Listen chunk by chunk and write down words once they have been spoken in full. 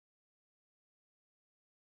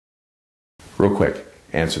Real quick,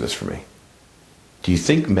 answer this for me. Do you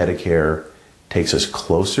think Medicare takes us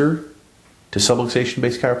closer to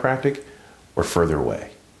subluxation-based chiropractic or further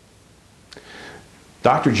away?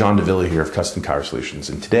 Dr. John Davila here of Custom Chiro Solutions,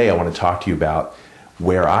 and today I want to talk to you about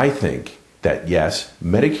where I think that, yes,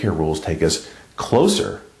 Medicare rules take us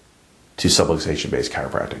closer to subluxation-based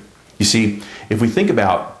chiropractic. You see, if we think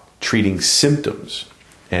about treating symptoms,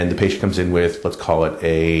 and the patient comes in with, let's call it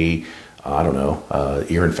a,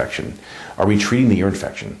 ear infection. Are we treating the ear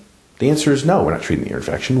infection? The answer is no, we're not treating the ear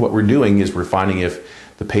infection. What we're doing is we're finding if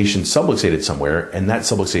the patient's subluxated somewhere, and that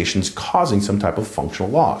subluxation is causing some type of functional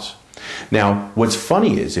loss. Now, what's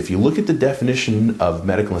funny is if you look at the definition of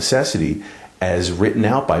medical necessity as written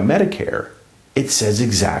out by Medicare, it says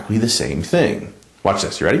exactly the same thing. Watch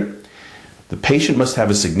this, you ready? The patient must have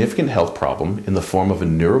a significant health problem in the form of a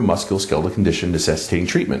neuromusculoskeletal condition necessitating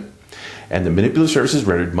treatment, and the manipulative services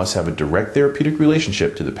rendered must have a direct therapeutic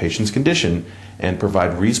relationship to the patient's condition and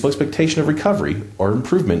provide reasonable expectation of recovery or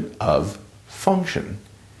improvement of function.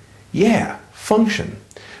 Yeah, function,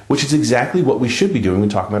 which is exactly what we should be doing when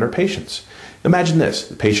talking about our patients. Imagine this.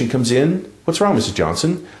 The patient comes in. What's wrong, Mrs.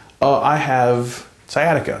 Johnson? I have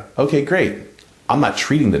sciatica. Okay, great. I'm not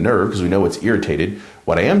treating the nerve because we know it's irritated.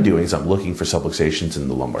 What I am doing is I'm looking for subluxations in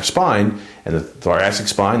the lumbar spine and the thoracic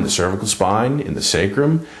spine, the cervical spine, in the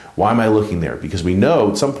sacrum. Why am I looking there? Because we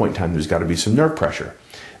know at some point in time there's got to be some nerve pressure.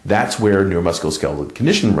 That's where neuromusculoskeletal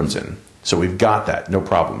condition runs in. So we've got that, no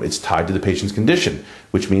problem. It's tied to the patient's condition,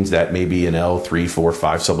 which means that maybe an L, 3, 4,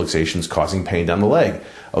 5 subluxations causing pain down the leg.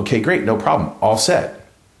 Okay, great, no problem, all set.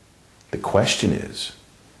 The question is,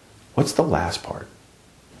 what's the last part?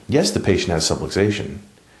 Yes, the patient has subluxation,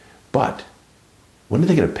 but when are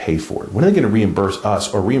they going to pay for it? When are they going to reimburse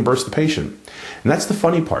us or reimburse the patient? And that's the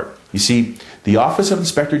funny part. You see, the Office of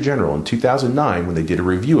Inspector General in 2009, when they did a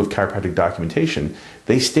review of chiropractic documentation,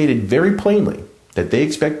 they stated very plainly that they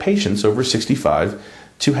expect patients over 65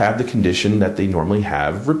 to have the condition that they normally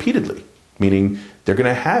have repeatedly, meaning they're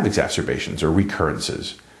going to have exacerbations or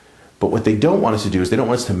recurrences. But what they don't want us to do is they don't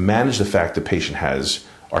want us to manage the fact the patient has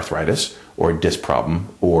arthritis or a disc problem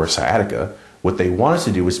or sciatica. What they want us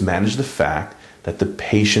to do is manage the fact that the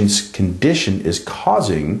patient's condition is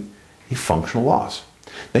causing a functional loss.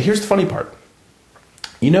 Now here's the funny part.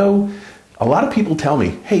 You know, a lot of people tell me,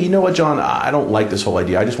 hey, you know what, John, I don't like this whole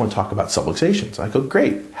idea. I just want to talk about subluxations. I go,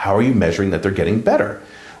 great. How are you measuring that they're getting better?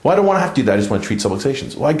 Well, I don't want to have to do that. I just want to treat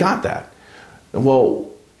subluxations. Well, I got that. Well,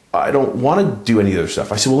 I don't want to do any of the other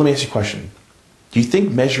stuff. I said, well, let me ask you a question. Do you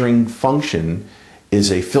think measuring function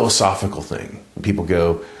is a philosophical thing? And people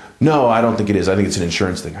go, no, I don't think it is. I think it's an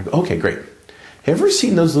insurance thing. I go, okay, great. Have you ever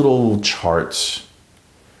seen those little charts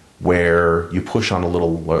where you push on a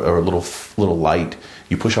little light,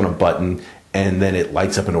 you push on a button, and then it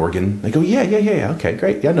lights up an organ? They go, yeah, okay,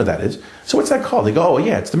 great. Yeah, I know that is. So what's that called? They go, oh,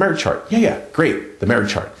 yeah, it's the merit chart. Yeah, great, the merit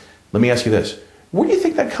chart. Let me ask you this. Where do you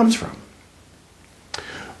think that comes from?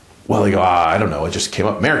 Well, they go, I don't know. It just came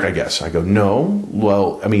up, merit, I guess. I go, no.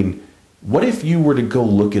 Well, I mean, what if you were to go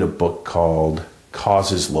look at a book called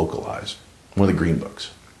Causes Localized, one of the green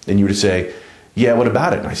books, and you were to say, yeah, what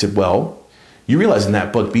about it? And I said, well, you realize in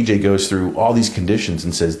that book, BJ goes through all these conditions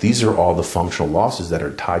and says these are all the functional losses that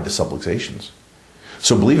are tied to subluxations.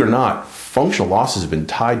 So believe it or not, functional losses have been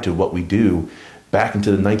tied to what we do back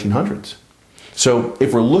into the 1900s. So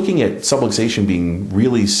if we're looking at subluxation being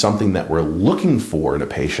really something that we're looking for in a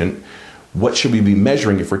patient, what should we be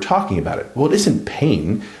measuring if we're talking about it? Well, it isn't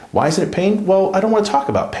pain. Why isn't it pain? Well, I don't want to talk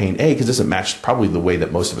about pain, A, because it doesn't match probably the way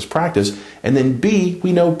that most of us practice, and then B,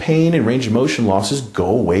 we know pain and range of motion losses go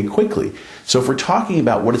away quickly. So if we're talking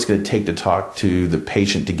about what it's going to take to talk to the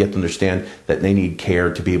patient to get them to understand that they need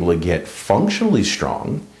care to be able to get functionally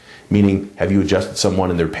strong, meaning have you adjusted someone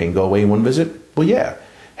and their pain go away in one visit? Well, yeah.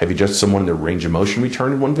 Have you adjusted someone and their range of motion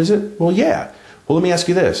return in one visit? Well, yeah. Well, let me ask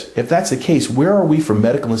you this. If that's the case, where are we for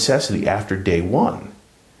medical necessity after day one?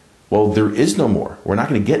 Well, there is no more. We're not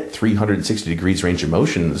going to get 360 degrees range of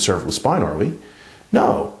motion in the cervical spine, are we?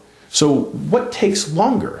 No. So what takes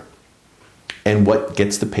longer? And what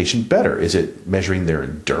gets the patient better? Is it measuring their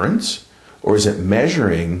endurance, or is it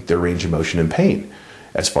measuring their range of motion and pain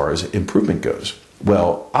as far as improvement goes?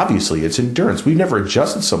 Well, obviously it's endurance. We've never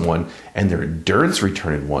adjusted someone and their endurance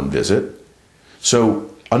return in one visit.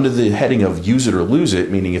 So under the heading of use it or lose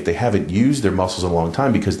it, meaning if they haven't used their muscles in a long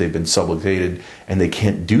time because they've been subluxated and they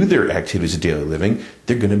can't do their activities of daily living,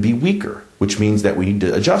 they're going to be weaker, which means that we need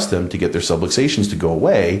to adjust them to get their subluxations to go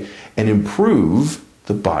away and improve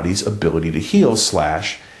the body's ability to heal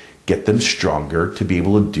 / get them stronger to be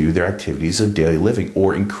able to do their activities of daily living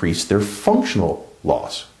or increase their functional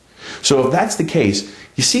loss. So if that's the case,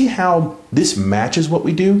 You see how this matches what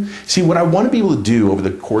we do? See, what I want to be able to do over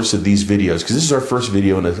the course of these videos, because this is our first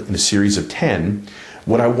video in a series of 10,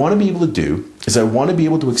 what I want to be able to do is I want to be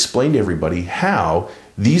able to explain to everybody how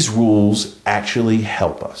these rules actually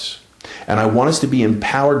help us. And I want us to be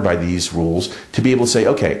empowered by these rules to be able to say,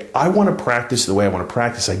 okay, I want to practice the way I want to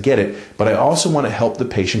practice, I get it, but I also want to help the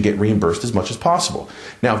patient get reimbursed as much as possible.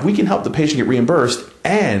 Now, if we can help the patient get reimbursed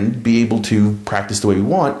and be able to practice the way we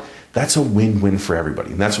want, that's a win-win for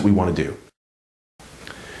everybody, and that's what we want to do.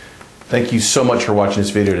 Thank you so much for watching this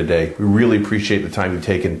video today. We really appreciate the time you've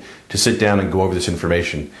taken to sit down and go over this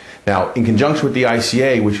information. Now, in conjunction with the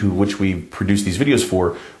ICA, which we produce these videos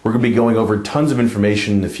for, we're going to be going over tons of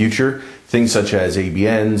information in the future, things such as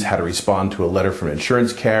ABNs, how to respond to a letter from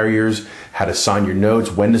insurance carriers, how to sign your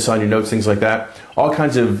notes, when to sign your notes, things like that. All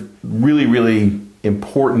kinds of really, really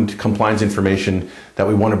important compliance information that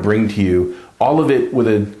we want to bring to you. All of it with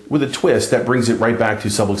a twist that brings it right back to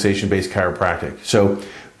subluxation-based chiropractic. So,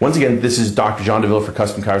 once again, this is Dr. John DeVille for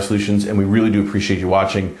Custom Chiro Solutions, and we really do appreciate you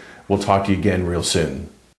watching. We'll talk to you again real soon.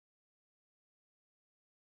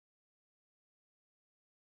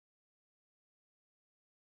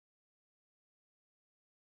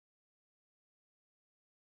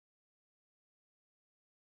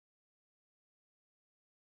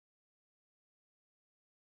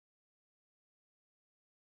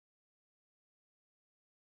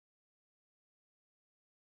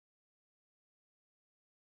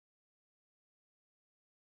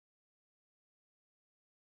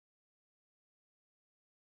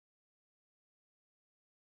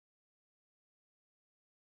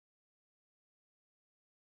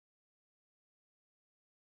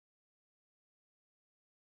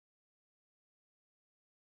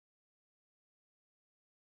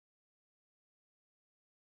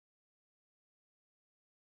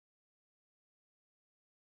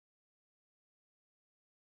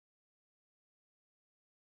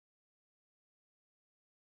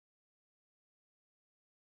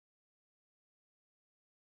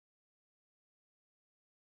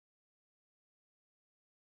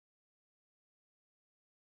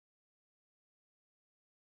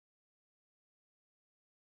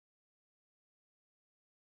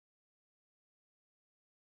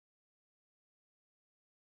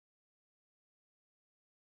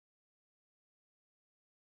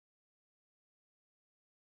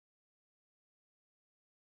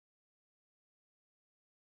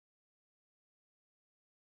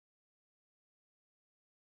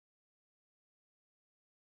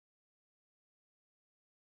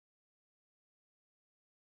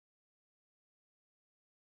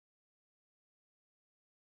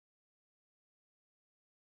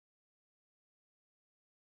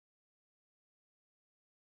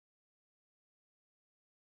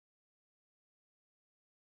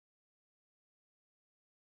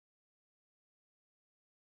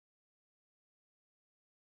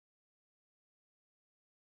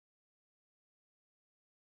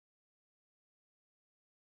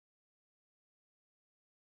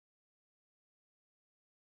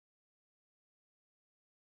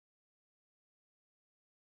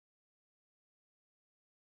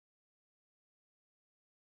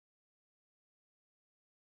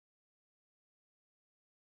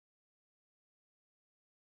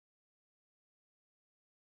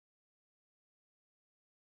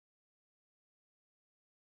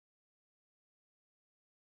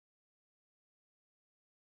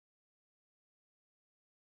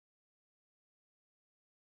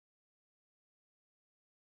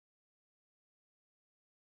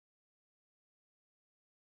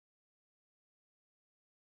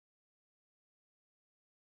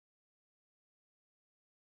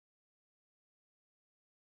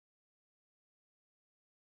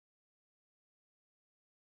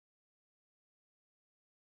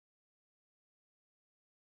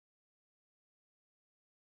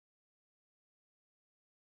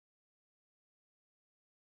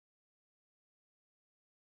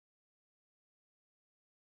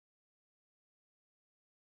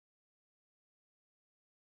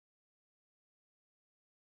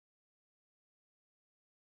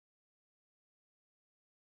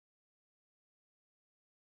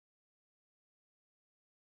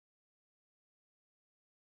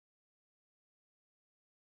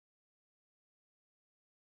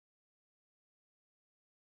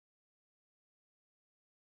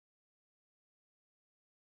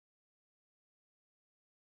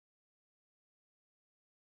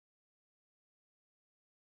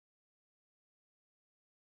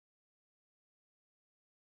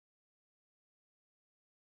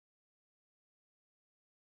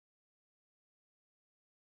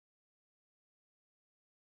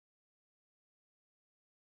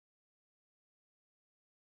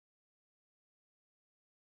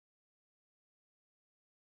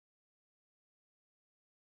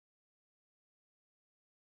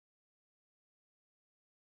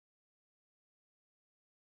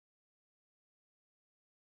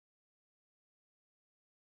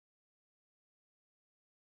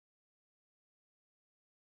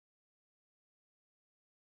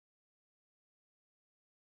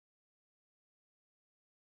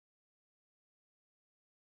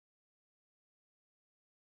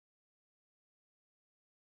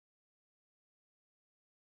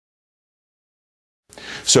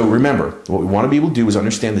 So remember, what we want to be able to do is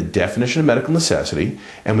understand the definition of medical necessity,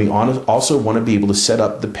 and we also want to be able to set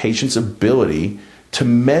up the patient's ability to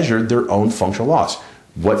measure their own functional loss.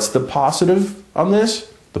 What's the positive on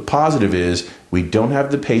this? The positive is we don't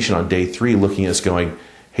have the patient on day 3 looking at us going,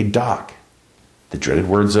 hey doc, the dreaded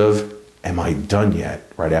words of, am I done yet?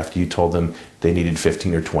 Right after you told them they needed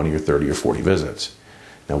 15 or 20 or 30 or 40 visits.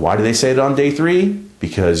 Now, why do they say it on day 3?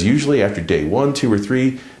 Because usually after day 1, 2, or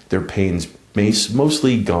 3, their pain's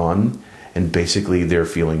mostly gone and basically they're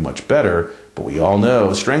feeling much better. But we all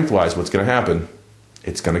know, strength-wise, what's going to happen?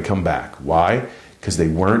 It's going to come back. Why? Because they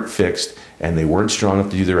weren't fixed and they weren't strong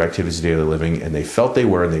enough to do their activities of daily living, and they felt they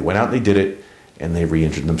were, and they went out and they did it, and they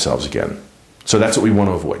re-injured themselves again. So that's what we want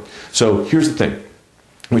to avoid. So here's the thing.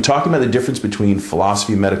 We're talking about the difference between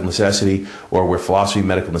philosophy and medical necessity, or where philosophy and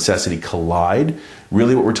medical necessity collide.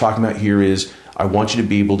 Really what we're talking about here is I want you to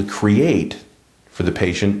be able to create for the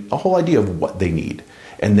patient a whole idea of what they need,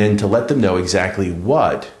 and then to let them know exactly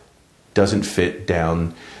what doesn't fit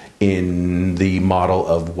down in the model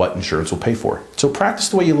of what insurance will pay for. So practice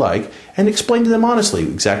the way you like and explain to them honestly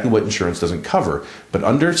exactly what insurance doesn't cover, but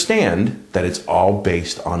understand that it's all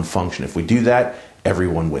based on function. If we do that,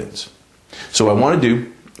 everyone wins. So what I want to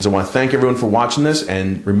do is I want to thank everyone for watching this,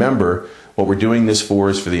 and remember, what we're doing this for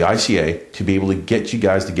is for the ICA to be able to get you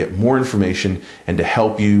guys to get more information and to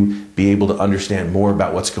help you be able to understand more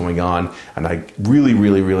about what's going on. And I'm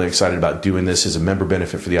really excited about doing this as a member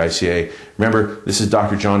benefit for the ICA. Remember, this is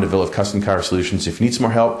Dr. John DeVille of Custom Chiro Solutions. If you need some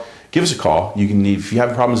more help, give us a call. If you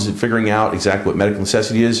have problems figuring out exactly what medical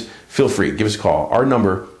necessity is, feel free, give us a call. Our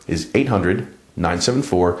number is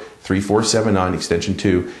 800-974-3479, extension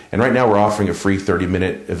 2. And right now we're offering a free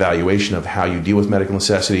 30-minute evaluation of how you deal with medical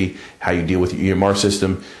necessity, how you deal with your EMR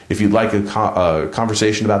system. If you'd like a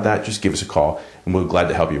conversation about that, just give us a call, and we're glad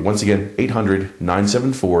to help you. Once again,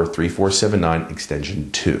 800-974-3479, extension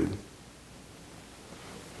 2.